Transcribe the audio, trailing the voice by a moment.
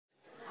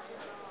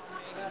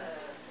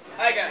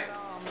Hi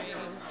guys,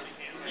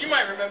 you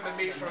might remember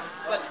me from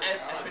such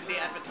FND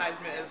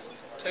advertisement as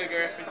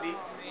Toga FND,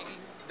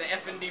 the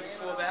FND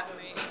before that,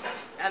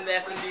 and the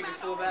FND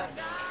before that.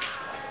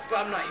 But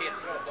I'm not here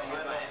to talk to you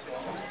about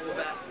FND before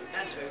that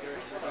and Toga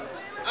FND.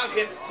 I'm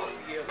here to talk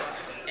to you about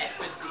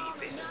FND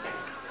this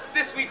week.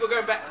 This week we're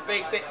going back to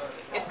basics.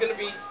 It's going to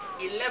be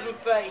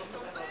 11:30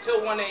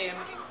 till 1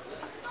 AM,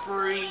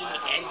 free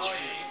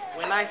entry.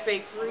 When I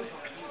say free,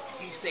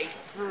 you say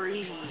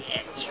free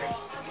entry.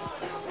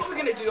 What we're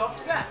going to do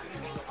after that?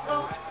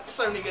 Well, it's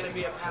only going to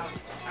be £1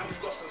 and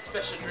we've got some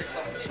special drinks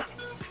off the shop.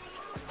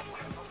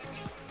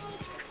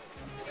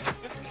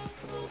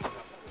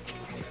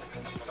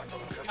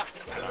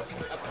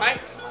 A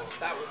pint?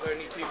 That was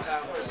only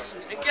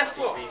 £2. And guess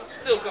what?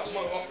 Still got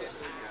more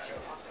offers.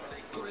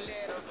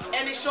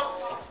 Any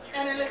shots?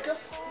 Any liquor?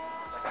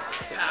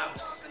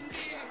 £1.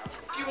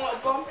 If you want a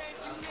bomb,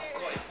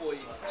 I've got it for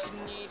you.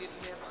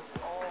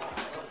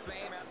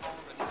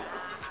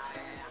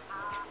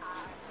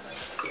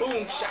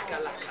 Boom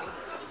shakalaka.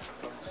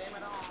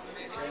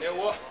 You know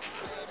what?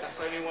 That's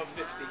only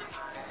 $1.50.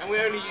 And we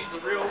only use the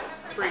real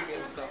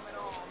premium stuff.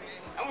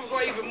 And we've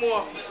got even more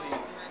offers for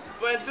you.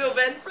 But until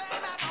then,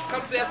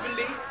 come to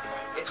FND.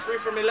 It's free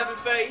from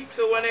 11:30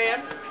 till 1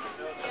 AM.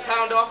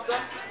 £1 after.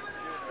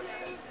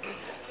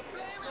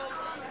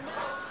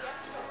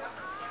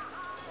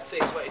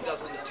 Says what it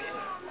does on the tin.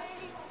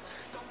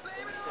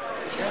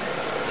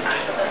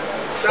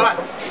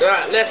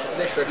 Alright,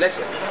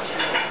 listen.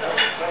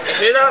 If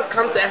you don't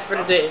come to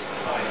FND,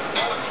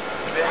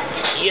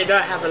 you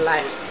don't have a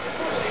life.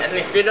 And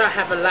if you don't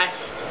have a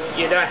life,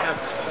 you don't have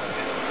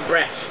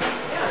breath.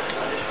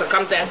 So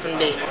come to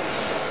FND.